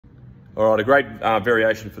All right, a great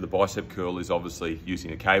variation for the bicep curl is obviously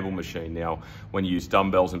using a cable machine. Now, when you use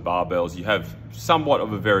dumbbells and barbells, you have somewhat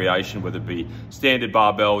of a variation, whether it be standard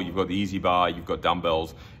barbell, you've got the easy bar, you've got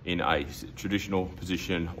dumbbells in a traditional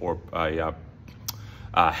position or a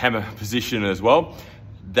hammer position as well.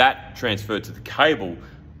 That transferred to the cable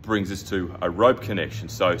brings us to a rope connection.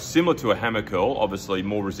 So similar to a hammer curl, obviously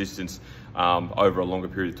more resistance over a longer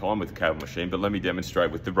period of time with the cable machine, but let me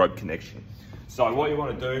demonstrate with the rope connection. So what you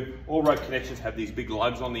want to do, all rope connections have these big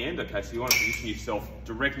lugs on the end, okay? So you want to position yourself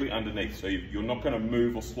directly underneath. So you're not going to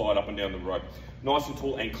move or slide up and down the rope. Nice and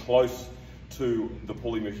tall and close to the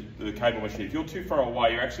pulley machine, the cable machine. If you're too far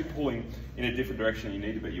away, you're actually pulling in a different direction than you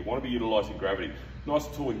need to be. You want to be utilizing gravity. Nice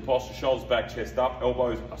and tall with posture, shoulders back, chest up,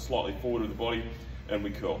 elbows are slightly forward of the body, and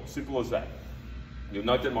we curl. Simple as that. You'll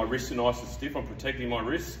note that my wrists are nice and stiff. I'm protecting my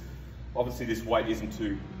wrists. Obviously this weight isn't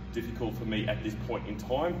too difficult for me at this point in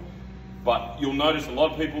time, but you'll notice a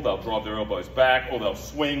lot of people, they'll drive their elbows back or they'll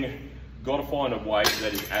swing. Got to find a weight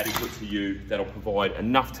that is adequate to you, that'll provide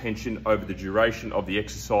enough tension over the duration of the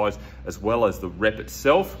exercise as well as the rep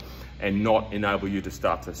itself, and not enable you to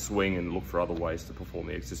start to swing and look for other ways to perform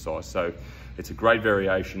the exercise. So it's a great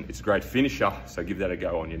variation, it's a great finisher, so give that a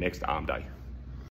go on your next arm day.